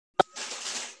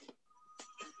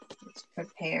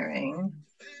preparing.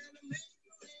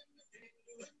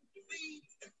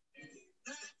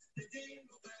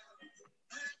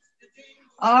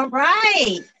 All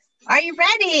right. Are you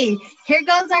ready? Here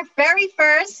goes our very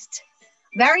first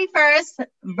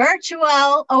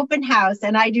virtual open house.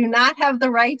 And I do not have the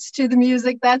rights to the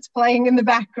music that's playing in the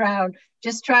background.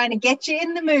 Just trying to get you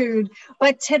in the mood.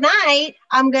 But tonight,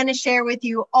 I'm going to share with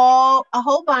you a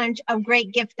whole bunch of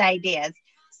great gift ideas.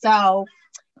 So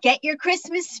get your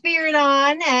Christmas spirit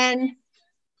on and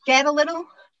get a little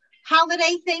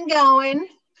holiday thing going.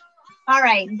 All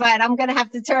right, but I'm going to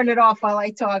have to turn it off while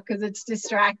I talk because it's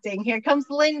distracting. Here comes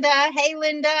Linda. Hey,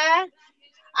 Linda.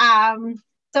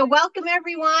 So welcome,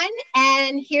 everyone,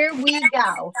 and here we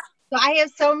go. So I have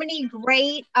so many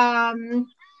great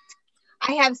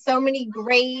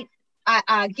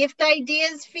gift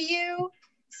ideas for you.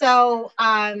 So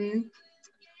I'm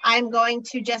going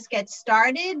to just get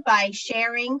started by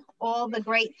sharing all the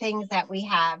great things that we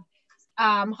have.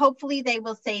 Hopefully they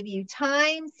will save you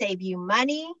time, save you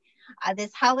money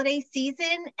this holiday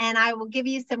season, and I will give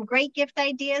you some great gift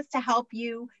ideas to help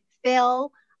you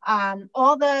fill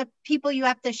all the people you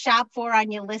have to shop for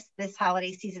on your list this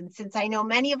holiday season, since I know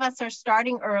many of us are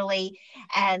starting early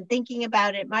and thinking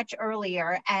about it much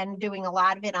earlier and doing a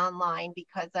lot of it online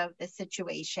because of the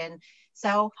situation.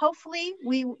 So hopefully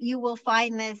you will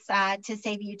find this to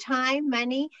save you time,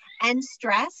 money, and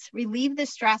stress, relieve the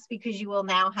stress because you will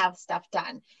now have stuff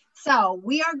done. So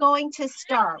we are going to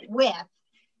start with,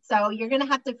 so you're going to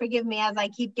have to forgive me as I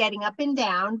keep getting up and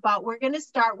down, but we're going to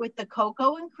start with the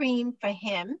cocoa and cream for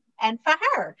him and for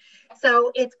her.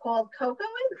 So it's called Cocoa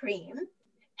and Cream.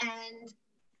 And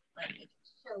let me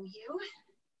show you.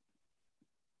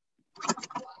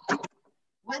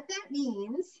 What that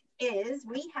means is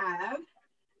we have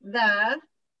the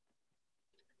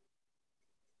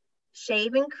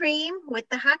shaving cream with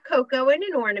the hot cocoa and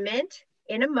an ornament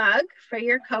in a mug for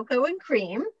your cocoa and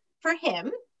cream for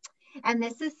him. And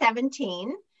this is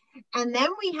 17. And then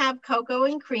we have cocoa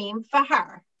and cream for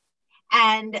her.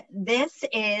 And this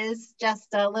is just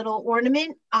a little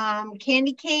ornament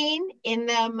candy cane in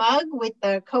the mug with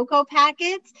the cocoa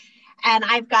packets. And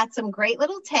I've got some great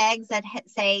little tags that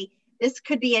say, this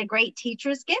could be a great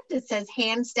teacher's gift. It says,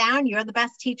 hands down, you're the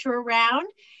best teacher around.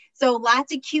 So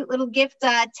lots of cute little gift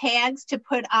tags to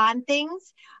put on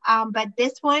things. But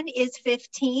this one is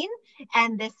 15,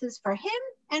 and this is for him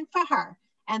and for her.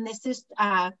 And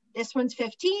this one's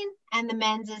 15, and the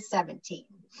men's is 17.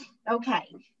 Okay,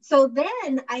 so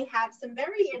then I have some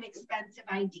very inexpensive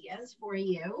ideas for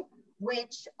you,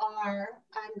 which are,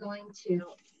 I'm going to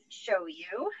show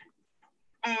you.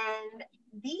 And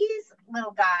these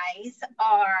little guys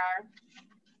are,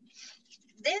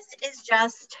 this is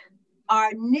just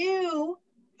our new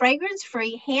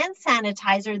fragrance-free hand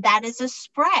sanitizer that is a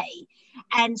spray,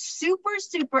 and super,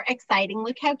 super exciting.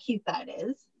 Look how cute that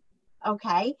is.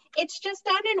 Okay, it's just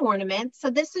on an ornament.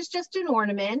 So this is just an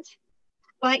ornament,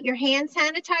 but your hand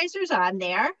sanitizer's on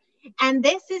there. And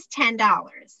this is $10.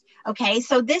 Okay,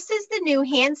 so this is the new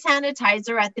hand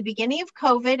sanitizer at the beginning of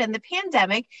COVID and the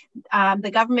pandemic.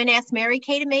 The government asked Mary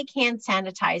Kay to make hand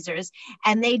sanitizers,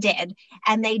 and they did.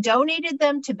 And they donated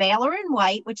them to Baylor and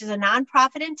White, which is a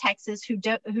nonprofit in Texas who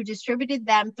distributed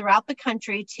them throughout the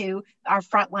country to our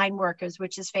frontline workers,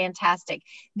 which is fantastic.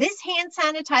 This hand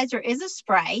sanitizer is a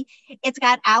spray. It's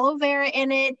got aloe vera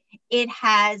in it. It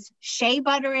has shea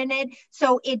butter in it,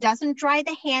 so it doesn't dry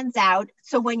the hands out.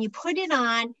 So when you put it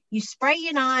on, you spray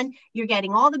it on, you're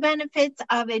getting all the benefits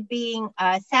of it being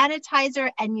a sanitizer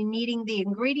and you needing the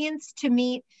ingredients to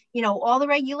meet, all the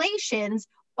regulations,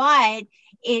 but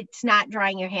it's not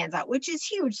drying your hands out, which is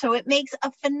huge. So it makes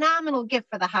a phenomenal gift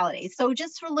for the holidays. So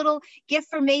just for a little gift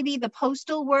for maybe the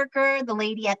postal worker, the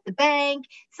lady at the bank,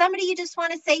 somebody you just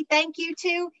want to say thank you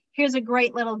to, here's a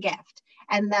great little gift.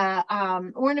 And the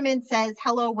ornament says,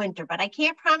 hello, winter. But I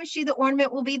can't promise you the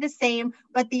ornament will be the same,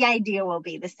 but the idea will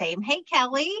be the same. Hey,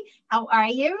 Kelly, how are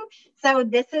you? So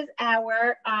this is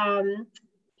our hand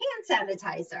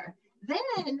sanitizer.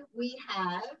 Then we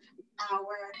have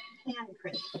our hand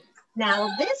cream.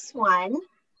 Now, this one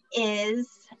is,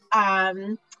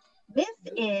 the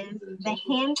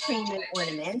hand cream and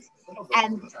ornament.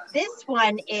 And this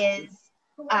one is,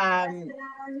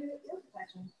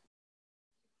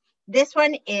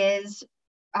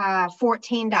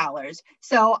 $14.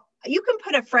 So you can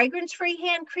put a fragrance-free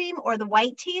hand cream or the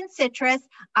white tea and citrus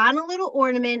on a little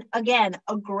ornament. Again,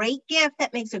 a great gift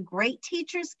that makes a great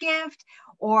teacher's gift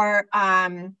or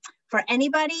for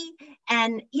anybody.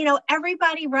 And,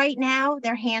 everybody right now,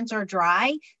 their hands are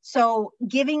dry. So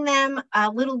giving them a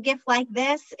little gift like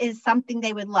this is something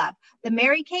they would love. The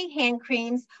Mary Kay hand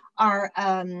creams are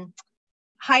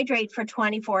hydrate for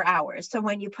 24 hours. So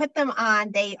when you put them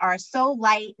on, they are so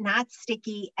light, not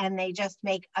sticky, and they just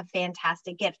make a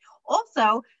fantastic gift.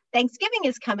 Also, Thanksgiving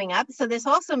is coming up, so this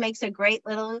also makes a great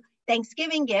little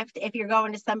Thanksgiving gift if you're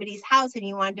going to somebody's house and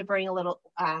you wanted to bring a little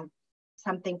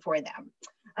something for them.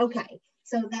 Okay,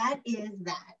 so that is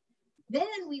that.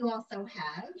 Then we also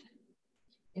have,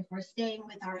 if we're staying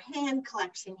with our hand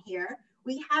collection here,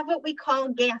 we have what we call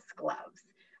gas gloves.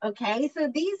 Okay, so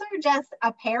these are just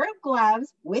a pair of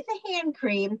gloves with a hand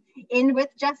cream in with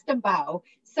just a bow.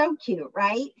 So cute,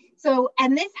 right? So,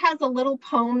 and this has a little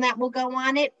poem that will go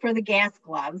on it for the gas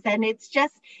gloves. And it's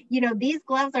just, you know, these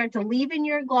gloves are to leave in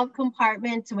your glove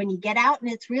compartment. So when you get out and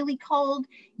it's really cold,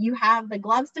 you have the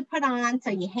gloves to put on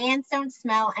so your hands don't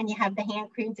smell, and you have the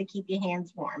hand cream to keep your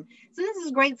hands warm. So this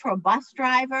is great for a bus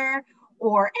driver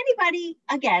or anybody.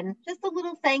 Again, just a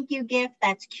little thank you gift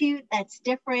that's cute, that's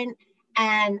different,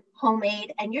 and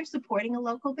homemade, and you're supporting a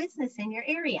local business in your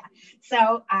area.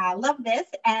 So I love this.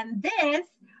 And this,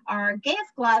 our gas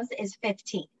gloves, is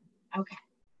 15. Okay.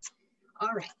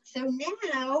 All right. So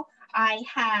now I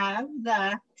have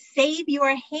the Save Your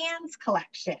Hands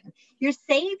collection. Your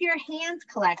Save Your Hands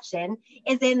collection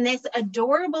is in this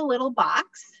adorable little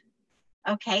box.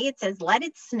 Okay. It says, Let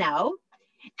It Snow.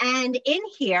 And in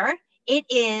here, it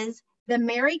is the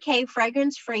Mary Kay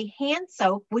fragrance-free hand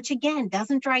soap, which again,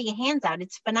 doesn't dry your hands out.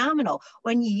 It's phenomenal.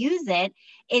 When you use it,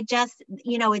 it just,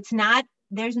 you know, it's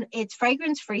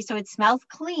fragrance-free, so it smells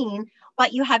clean,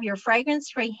 but you have your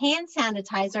fragrance-free hand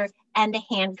sanitizer and a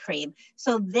hand cream.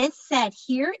 So this set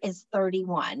here is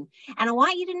 $31. And I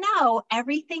want you to know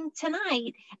everything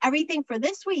tonight, everything for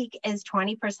this week is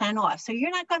 20% off. So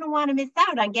you're not going to want to miss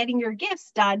out on getting your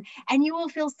gifts done, and you will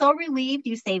feel so relieved.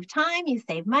 You save time, you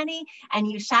save money, and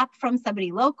you shop from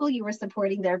somebody local. You are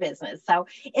supporting their business. So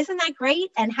isn't that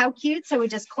great? And how cute? So we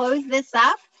just close this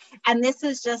up, and this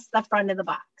is just the front of the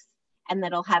box, and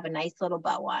that'll have a nice little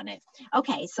bow on it.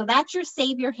 Okay, so that's your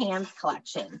Save Your Hands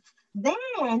collection. Then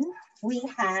we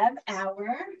have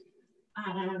our,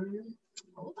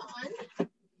 hold on,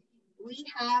 we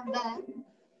have the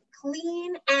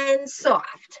Clean and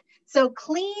Soft. So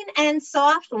Clean and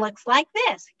Soft looks like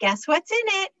this. Guess what's in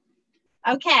it?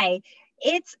 Okay,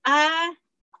 it's a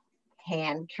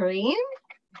hand cream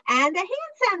and a hand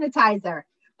sanitizer,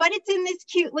 but it's in this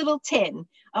cute little tin.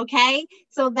 Okay,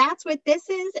 so that's what this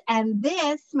is. And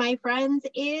this, my friends,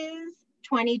 is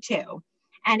 $22.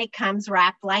 And it comes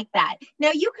wrapped like that.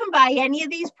 Now you can buy any of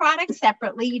these products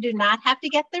separately. You do not have to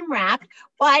get them wrapped,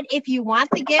 but if you want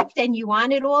the gift and you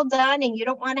want it all done and you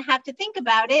don't want to have to think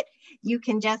about it, you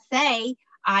can just say,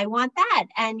 I want that.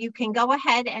 And you can go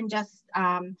ahead and just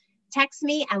text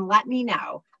me and let me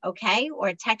know, okay?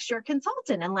 Or text your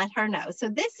consultant and let her know. So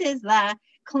this is the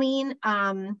Clean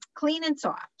and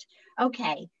Soft.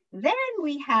 Okay, then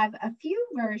we have a few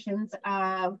versions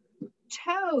of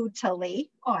Totally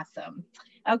Awesome.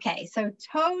 Okay, so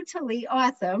Totally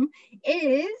Awesome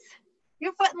is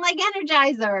your foot and leg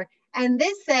energizer. And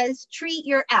this says treat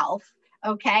your elf.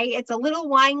 Okay, it's a little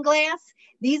wine glass.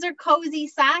 These are cozy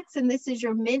socks, and this is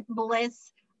your Mint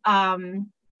Bliss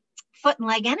foot and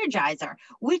leg energizer,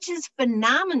 which is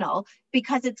phenomenal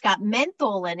because it's got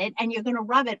menthol in it, and you're going to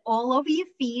rub it all over your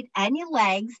feet and your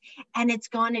legs, and it's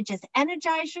going to just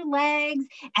energize your legs,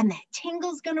 and that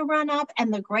tingle's going to run up.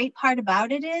 And the great part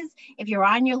about it is if you're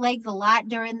on your legs a lot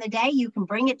during the day, you can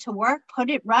bring it to work,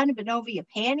 run it over your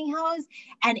pantyhose,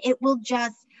 and it will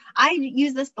just, I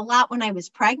used this a lot when I was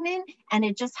pregnant, and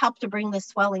it just helped to bring the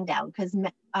swelling down because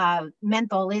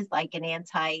menthol is like an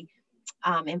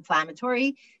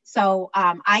anti-inflammatory. So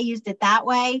I used it that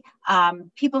way.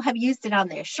 People have used it on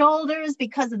their shoulders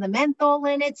because of the menthol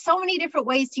in it. So many different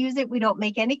ways to use it. We don't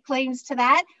make any claims to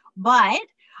that, but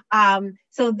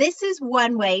so this is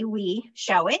one way we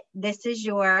show it. This is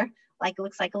your, like, it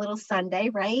looks like a little sundae,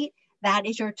 right? That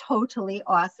is your Totally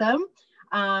Awesome.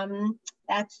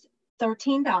 That's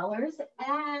 $13.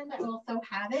 And I also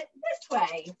have it this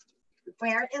way,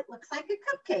 where it looks like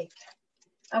a cupcake.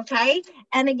 Okay,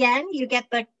 and again, you get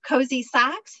the cozy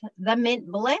socks, the Mint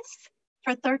Bliss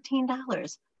for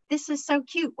 $13. This is so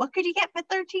cute. What could you get for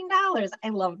 $13? I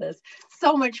love this.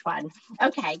 So much fun.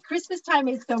 Okay, Christmas time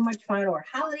is so much fun, or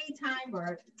holiday time,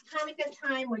 or Hanukkah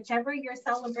time, whichever you're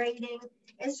celebrating.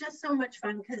 It's just so much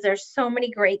fun because there's so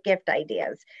many great gift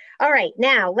ideas. All right,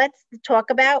 now let's talk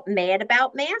about Mad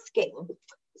About Masking.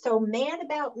 So Mad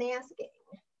About Masking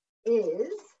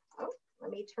is, oh,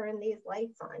 let me turn these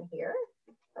lights on here.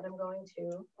 But I'm going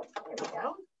to, there we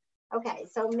go. Okay,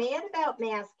 so Mad About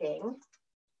Masking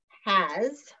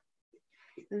has,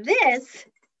 this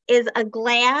is a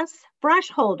glass brush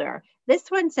holder. This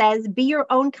one says, be your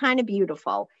own kind of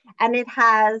beautiful. And it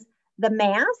has the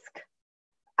mask,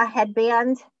 a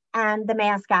headband, and the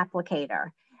mask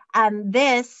applicator. And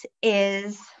this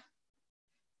is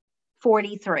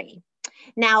 $43.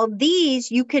 Now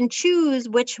these, you can choose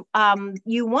which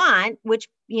you want, which,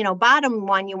 you know, bottom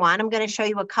one you want. I'm going to show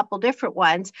you a couple different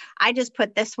ones. I just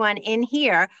put this one in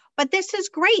here, but this is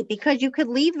great because you could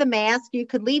leave the mask, you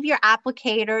could leave your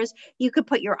applicators, you could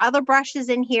put your other brushes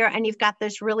in here, and you've got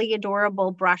this really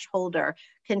adorable brush holder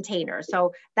container.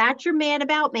 So that's your Mad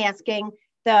About Masking.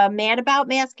 The Mad About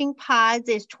Masking Pods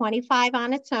is $25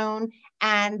 on its own,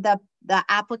 and the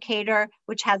applicator,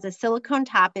 which has a silicone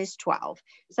top, is $12.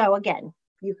 So again,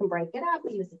 you can break it up,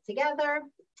 use it together.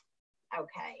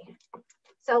 Okay,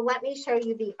 so let me show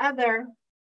you the other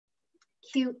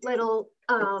cute little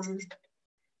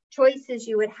choices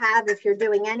you would have if you're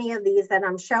doing any of these that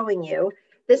I'm showing you.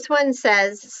 This one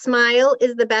says, smile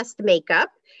is the best makeup.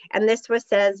 And this one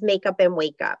says, makeup and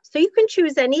wake up. So you can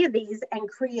choose any of these and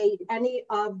create any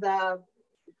of the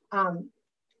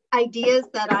ideas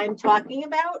that I'm talking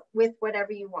about with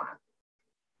whatever you want.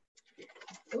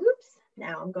 Oops,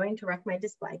 now I'm going to wreck my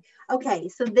display. Okay,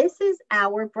 so this is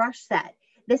our brush set.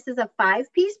 This is a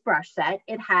 5-piece brush set.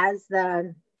 It has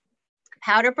the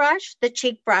powder brush, the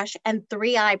cheek brush, and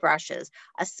 3 eye brushes,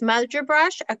 a smudger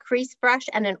brush, a crease brush,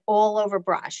 and an all-over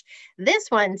brush. This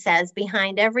one says,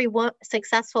 behind every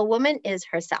successful woman is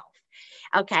herself.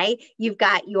 Okay, you've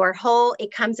got your whole,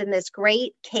 it comes in this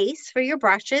great case for your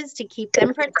brushes to keep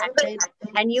them protected,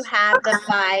 and you have the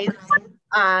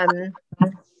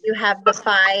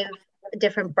 5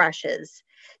 different brushes.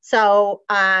 So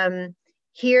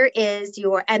here is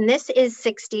your, and this is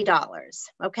 $60,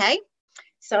 okay?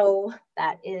 So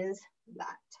that is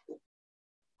that.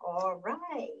 All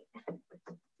right.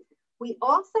 We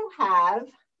also have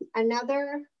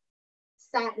another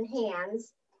satin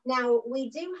hands. Now we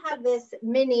do have this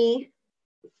mini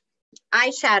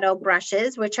eyeshadow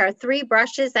brushes, which are 3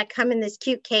 brushes that come in this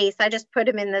cute case. I just put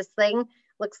them in this thing.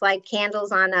 Looks like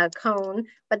candles on a cone,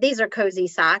 but these are cozy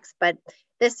socks. But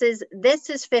this is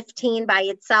 $15 by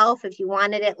itself. If you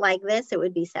wanted it like this, it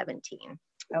would be $17.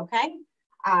 Okay.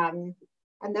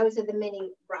 And those are the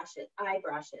mini brushes, eye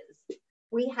brushes.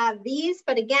 We have these,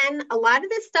 but again, a lot of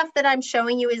this stuff that I'm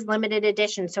showing you is limited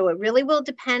edition. So it really will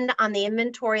depend on the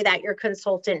inventory that your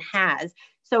consultant has.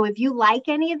 So if you like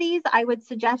any of these, I would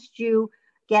suggest you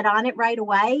get on it right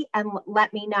away and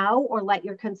let me know, or let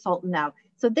your consultant know.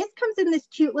 So this comes in this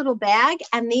cute little bag,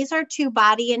 and these are 2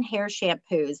 body and hair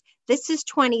shampoos. This is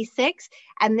 $26,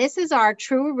 and this is our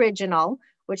True Original,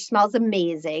 which smells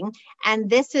amazing. And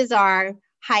this is our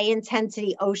High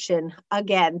Intensity Ocean.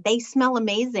 Again, they smell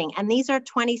amazing, and these are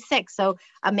 $26. So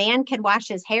a man can wash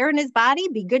his hair and his body,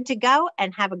 be good to go,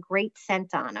 and have a great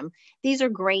scent on them. These are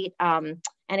great, and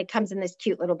it comes in this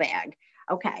cute little bag.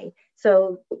 Okay,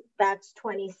 so that's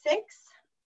 $26.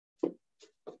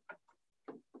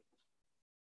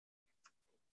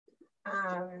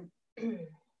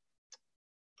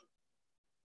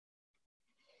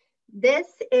 This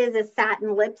is a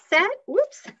satin lip set.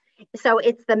 Whoops. So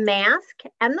it's the mask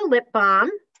and the lip balm.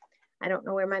 I don't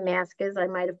know where my mask is. I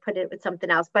might have put it with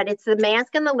something else, but it's the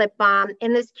mask and the lip balm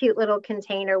in this cute little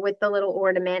container with the little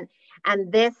ornament.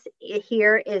 And this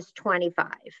here is $25.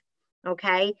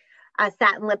 Okay.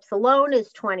 Satin lips alone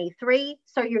is $23.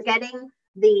 So you're getting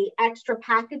the extra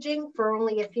packaging for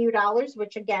only a few dollars,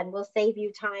 which again, will save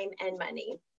you time and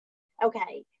money.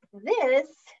 Okay. This,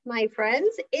 my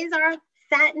friends, is our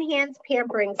Satin Hands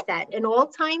Pampering Set, an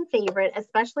all-time favorite,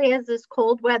 especially as this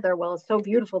cold weather, well, it's so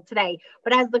beautiful today,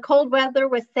 but as the cold weather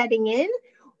was setting in,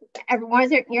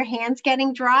 wasn't your hands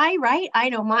getting dry, right? I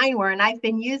know mine were, and I've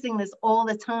been using this all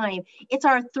the time. It's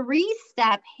our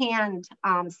 3-step hand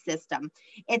system.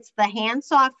 It's the hand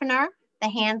softener, the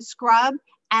hand scrub,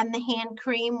 and the hand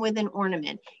cream with an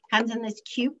ornament. Comes in this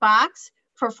cute box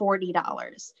for $40.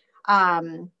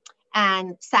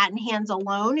 And Satin Hands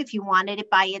alone, if you wanted it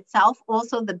by itself.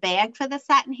 Also, the bag for the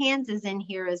Satin Hands is in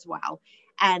here as well,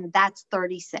 and that's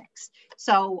 $36.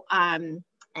 So, and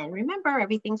remember,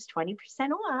 everything's 20%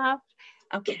 off.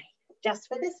 Okay, just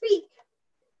for this week.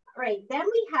 All right, then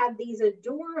we have these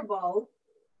adorable,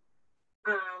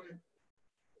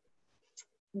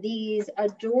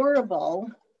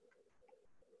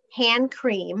 hand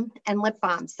cream and lip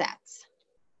balm sets.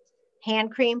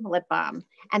 Hand cream, lip balm,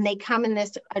 and they come in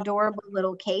this adorable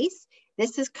little case.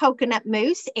 This is coconut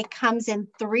mousse. It comes in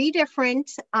 3 different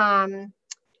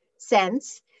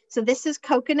scents. So this is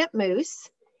coconut mousse,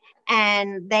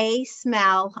 and they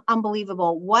smell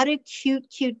unbelievable. What a cute,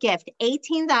 cute gift.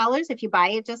 $18 if you buy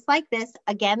it just like this.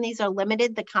 Again, these are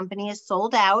limited. The company is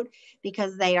sold out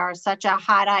because they are such a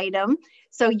hot item.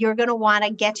 So you're going to want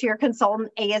to get to your consultant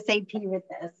ASAP with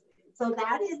this. So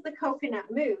that is the coconut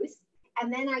mousse.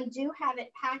 And then I do have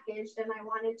it packaged, and I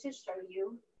wanted to show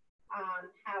you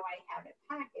how I have it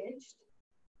packaged.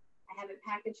 I have it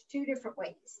packaged 2 different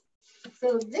ways.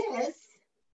 So this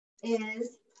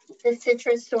is the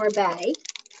citrus sorbet,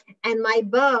 and my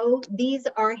bow, these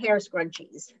are hair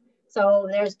scrunchies. So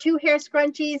there's 2 hair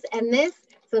scrunchies and this,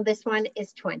 so this one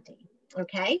is 20,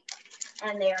 okay?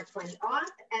 And they are 20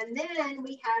 off. And then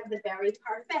we have the berry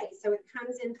parfait. So it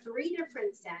comes in 3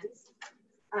 different scents,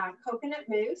 coconut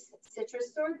mousse,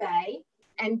 citrus sorbet,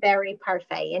 and berry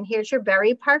parfait. And here's your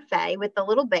berry parfait with the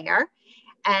little bear.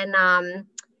 And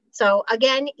so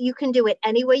again, you can do it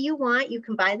any way you want. You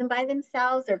can buy them by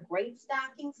themselves. They're great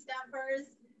stocking stuffers.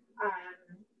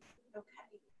 Okay.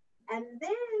 And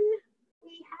then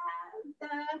we have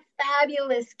the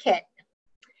fabulous kit.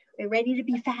 Are you ready to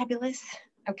be fabulous?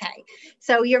 Okay.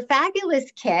 So your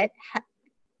fabulous kit,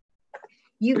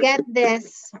 you get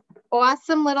this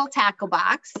awesome little tackle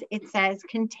box. It says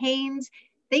contains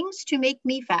things to make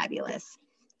me fabulous.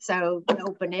 So you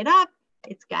open it up.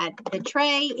 It's got the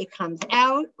tray, it comes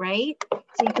out, right?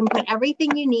 So you can put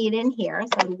everything you need in here.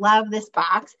 So I love this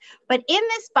box. But in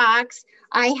this box,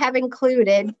 I have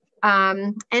included,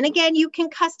 and again, you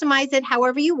can customize it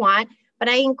however you want, but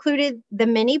I included the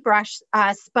mini brush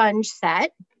sponge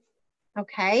set,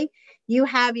 okay? You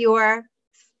have your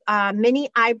mini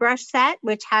eye brush set,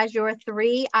 which has your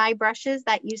 3 eye brushes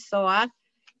that you saw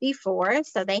before.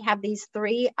 So they have these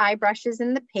 3 eye brushes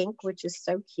in the pink, which is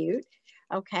so cute.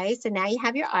 Okay, so now you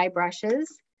have your eye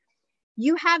brushes.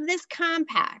 You have this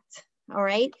compact, all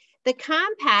right? The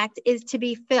compact is to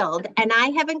be filled, and I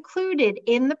have included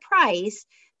in the price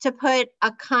to put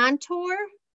a contour,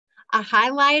 a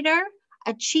highlighter,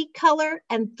 a cheek color,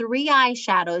 and 3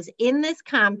 eyeshadows in this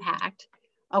compact.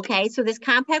 Okay, so this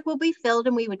compact will be filled,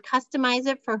 and we would customize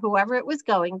it for whoever it was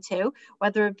going to,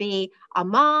 whether it be a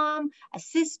mom, a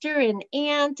sister, an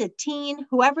aunt, a teen,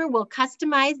 whoever will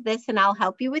customize this, and I'll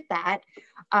help you with that.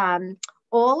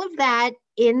 All of that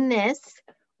in this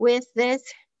with this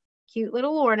cute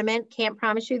little ornament. Can't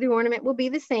promise you the ornament will be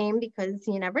the same because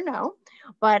you never know.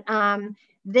 But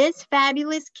this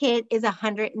fabulous kit is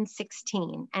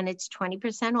 $116 and it's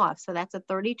 20% off. So that's a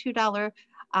 $32,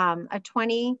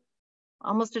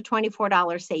 almost a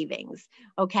 $24 savings.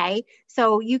 Okay,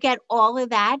 so you get all of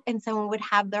that, and someone would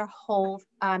have their whole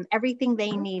everything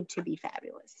they need to be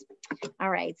fabulous.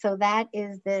 All right, so that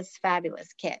is this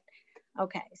fabulous kit.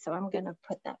 Okay, so I'm gonna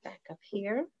put that back up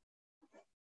here.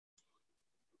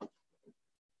 All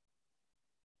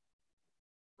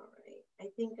right, I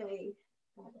think I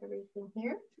got everything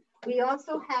here. We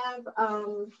also have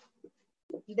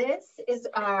this is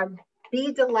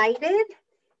Be Delighted.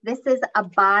 This is a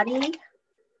body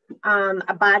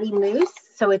mousse,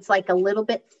 so it's like a little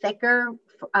bit thicker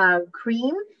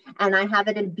cream, and I have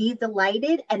it in Be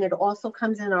Delighted, and it also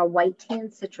comes in our white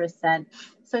tan citrus scent.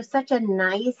 So such a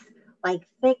nice, like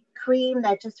thick cream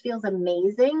that just feels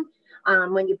amazing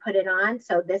when you put it on.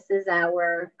 So this is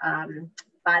our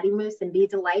body mousse in Be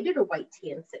Delighted or white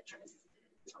tan citrus.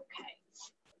 Okay.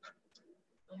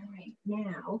 All right,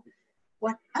 now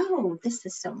what? Oh, this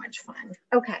is so much fun.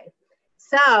 Okay.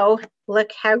 So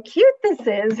look how cute this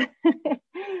is.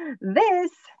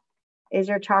 This is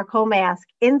your charcoal mask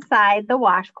inside the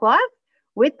washcloth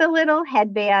with the little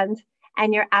headband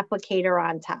and your applicator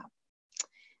on top.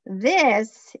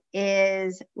 This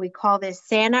is, we call this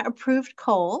Santa approved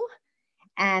kohl,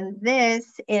 and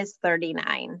this is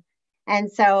 $39.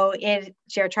 And so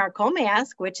it's your charcoal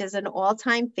mask, which is an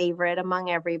all-time favorite among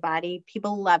everybody.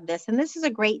 People love this. And this is a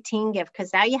great teen gift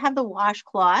because now you have the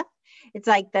washcloth. It's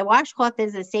like the washcloth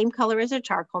is the same color as a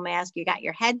charcoal mask. You got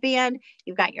your headband,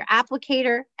 you've got your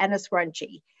applicator, and a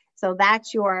scrunchie. So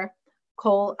that's your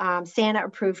kohl, Santa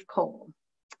approved kohl.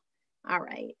 All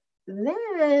right.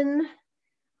 Then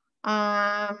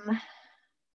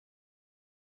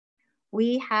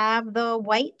we have the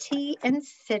white tea and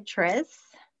citrus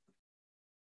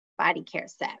body care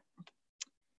set.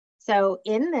 So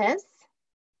in this,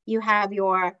 you have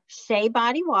your Shea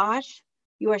body wash,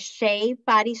 your Shea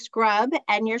body scrub,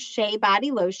 and your Shea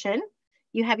body lotion.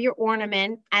 You have your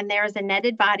ornament, and there's a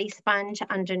netted body sponge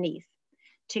underneath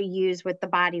to use with the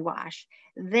body wash.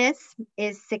 This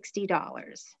is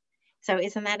 $60. So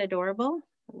isn't that adorable?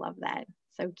 I love that.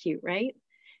 So cute, right?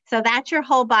 So that's your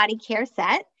whole body care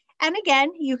set. And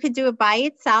again, you could do it by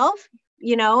itself,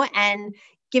 you know, and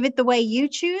give it the way you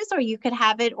choose, or you could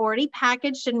have it already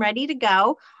packaged and ready to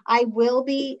go. I will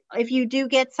be, if you do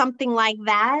get something like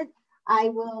that, I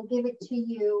will give it to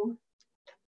you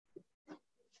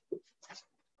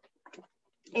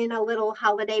in a little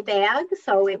holiday bag,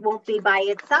 so it won't be by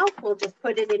itself. We'll just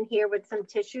put it in here with some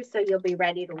tissue so you'll be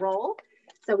ready to roll.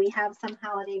 So we have some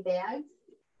holiday bags.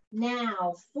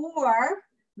 Now for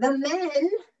the men,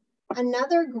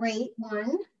 another great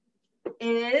one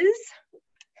is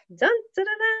dun, da, da,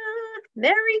 da,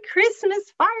 Merry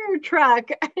Christmas fire truck.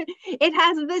 It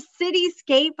has the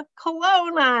Cityscape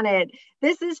cologne on it.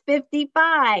 This is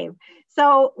 $55.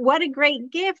 So what a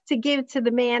great gift to give to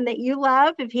the man that you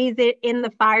love if he's in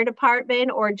the fire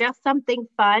department or just something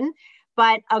fun,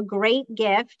 but a great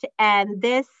gift. And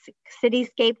this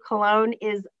Cityscape cologne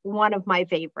is one of my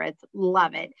favorites.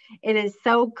 Love it. It is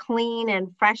so clean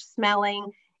and fresh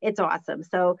smelling. It's awesome.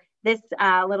 So this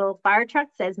little fire truck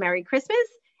says Merry Christmas,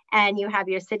 and you have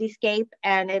your Cityscape,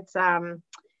 and it's a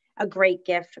great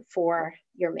gift for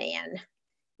your man.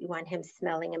 You want him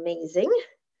smelling amazing.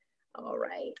 All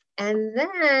right. And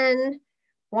then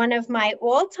one of my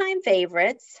all-time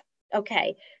favorites.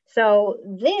 Okay. So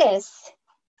this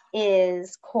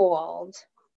is called,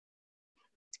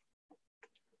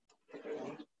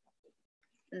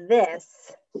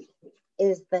 this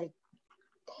is the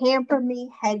Pamper Me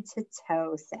Head to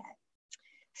Toe set.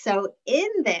 So in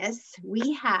this,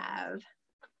 we have,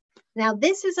 now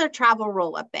this is our travel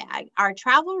roll-up bag. Our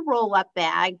travel roll-up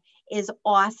bag is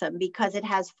awesome because it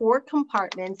has 4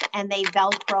 compartments and they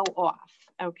Velcro off,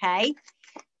 okay?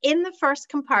 In the first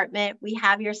compartment, we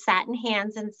have your satin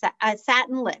hands and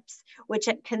satin lips, which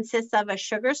consists of a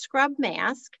sugar scrub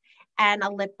mask and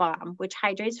a lip balm, which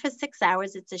hydrates for 6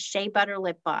 hours. It's a shea butter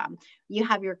lip balm. You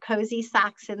have your cozy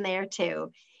socks in there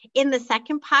too. In the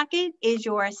second pocket is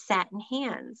your satin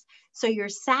hands. So your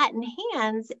satin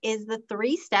hands is the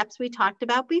 3 steps we talked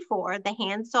about before, the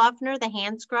hand softener, the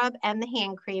hand scrub, and the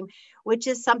hand cream, which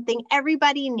is something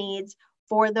everybody needs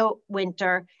for the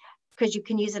winter because you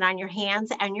can use it on your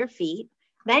hands and your feet.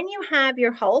 Then you have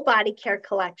your whole body care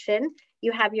collection.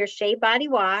 You have your Shea body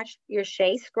wash, your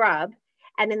Shea scrub,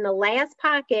 and in the last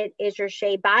pocket is your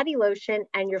Shea body lotion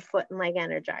and your foot and leg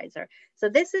energizer. So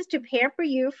this is to pamper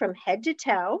you from head to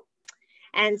toe.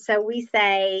 And so we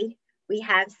say we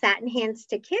have satin hands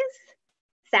to kiss,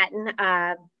 satin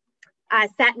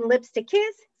lips to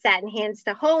kiss, satin hands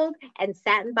to hold, and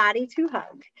satin body to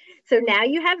hug. So now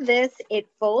you have this. It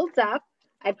folds up.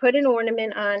 I put an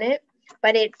ornament on it,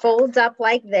 but it folds up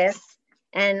like this.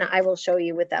 And I will show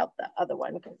you without the other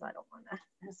one because I don't want to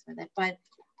mess with it. But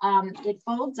it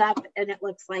folds up and it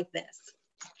looks like this.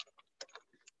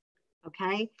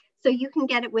 Okay, so you can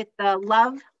get it with the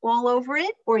love all over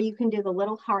it, or you can do the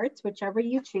little hearts, whichever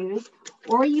you choose,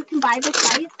 or you can buy this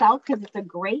by itself because it's a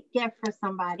great gift for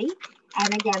somebody.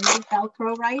 And again, they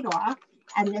Velcro right off,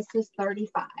 and this is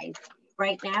 $35.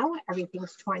 Right now,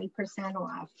 everything's 20%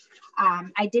 off.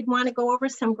 I did want to go over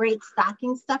some great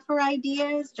stocking stuffer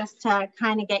ideas just to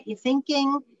kind of get you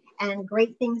thinking, and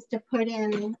great things to put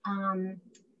in,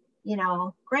 you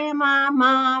know, grandma,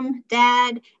 mom,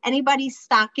 dad, anybody's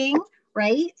stocking,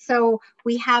 right? So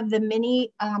we have the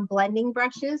mini blending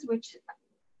brushes,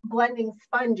 blending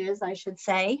sponges, I should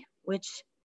say, which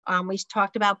we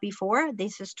talked about before.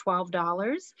 This is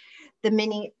 $12. The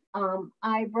mini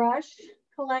eye brush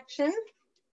collection,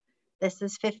 this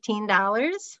is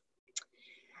 $15.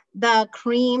 The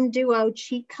Cream Duo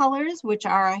Cheek Colors, which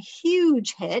are a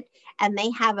huge hit, and they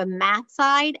have a matte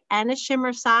side and a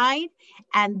shimmer side,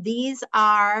 and these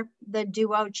are the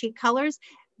Duo Cheek Colors.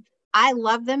 I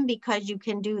love them because you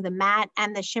can do the matte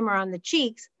and the shimmer on the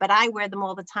cheeks, but I wear them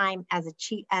all the time as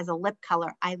a lip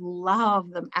color. I love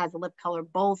them as a lip color,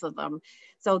 both of them.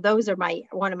 So those are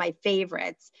one of my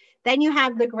favorites. Then you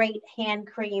have the great hand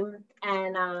cream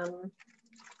and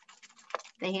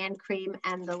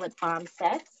the lip balm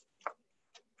sets.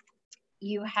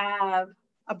 You have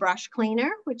a brush cleaner,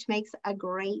 which makes a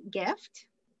great gift.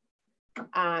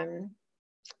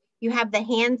 You have the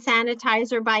hand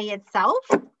sanitizer by itself.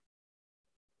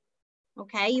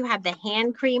 Okay, you have the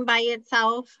hand cream by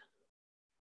itself.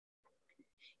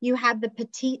 You have the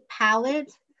Petite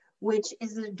palette, which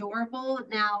is adorable.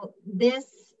 Now, this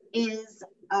is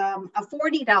a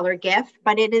 $40 gift,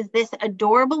 but it is this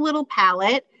adorable little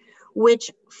palette,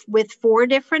 which with 4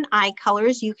 different eye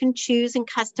colors, you can choose and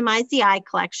customize the eye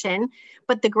collection.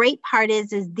 But the great part is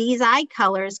these eye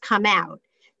colors come out.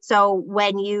 So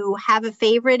when you have a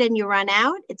favorite and you run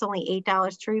out, it's only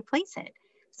 $8 to replace it.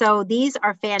 So these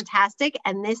are fantastic.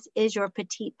 And this is your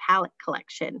Petite palette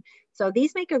collection. So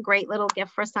these make a great little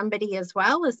gift for somebody as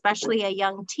well, especially a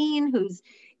young teen who's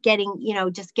getting, you know,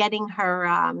 just getting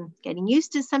her, getting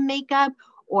used to some makeup,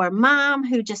 or mom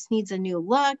who just needs a new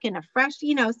look and a fresh,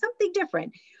 you know, something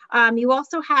different. You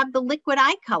also have the liquid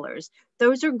eye colors.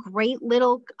 Those are great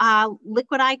little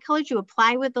liquid eye colors you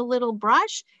apply with a little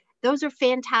brush. Those are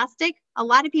fantastic. A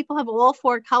lot of people have all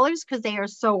 4 colors because they are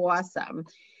so awesome.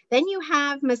 Then you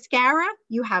have mascara,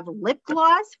 you have lip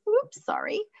gloss. Oops,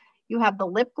 sorry. You have the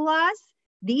lip gloss.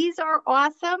 These are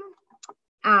awesome.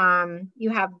 You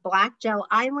have black gel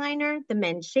eyeliner, the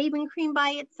men's shaving cream by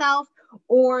itself,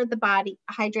 or the body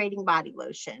hydrating body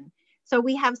lotion. So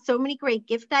we have so many great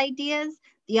gift ideas.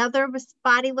 The other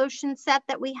body lotion set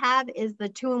that we have is the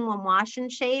 2-in-1 wash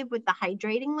and shave with the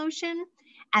hydrating lotion.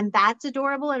 And that's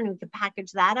adorable. And we can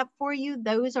package that up for you.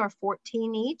 Those are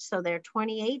 14 each. So they're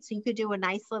 28. So you could do a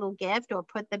nice little gift or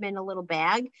put them in a little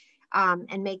bag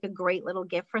and make a great little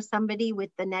gift for somebody with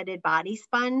the netted body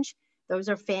sponge. Those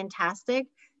are fantastic.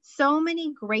 So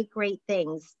many great, great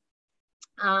things.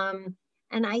 And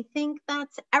I think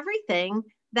that's everything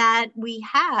that we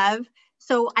have.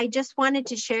 So I just wanted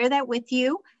to share that with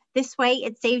you. This way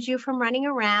it saves you from running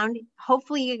around.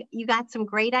 Hopefully you got some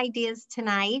great ideas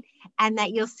tonight and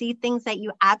that you'll see things that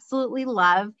you absolutely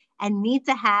love and need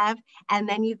to have. And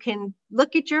then you can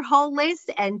look at your whole list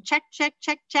and check, check,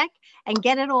 check, check, and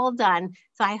get it all done.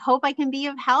 So I hope I can be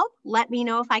of help. Let me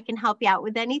know if I can help you out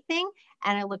with anything.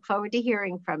 And I look forward to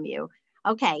hearing from you.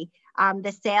 Okay,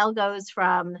 the sale goes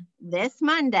from this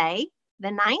Monday, the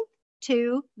 9th,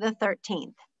 to the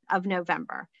 13th of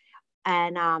November.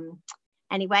 And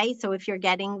anyway, so if you're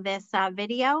getting this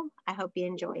video, I hope you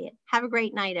enjoy it. Have a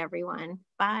great night, everyone.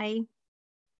 Bye.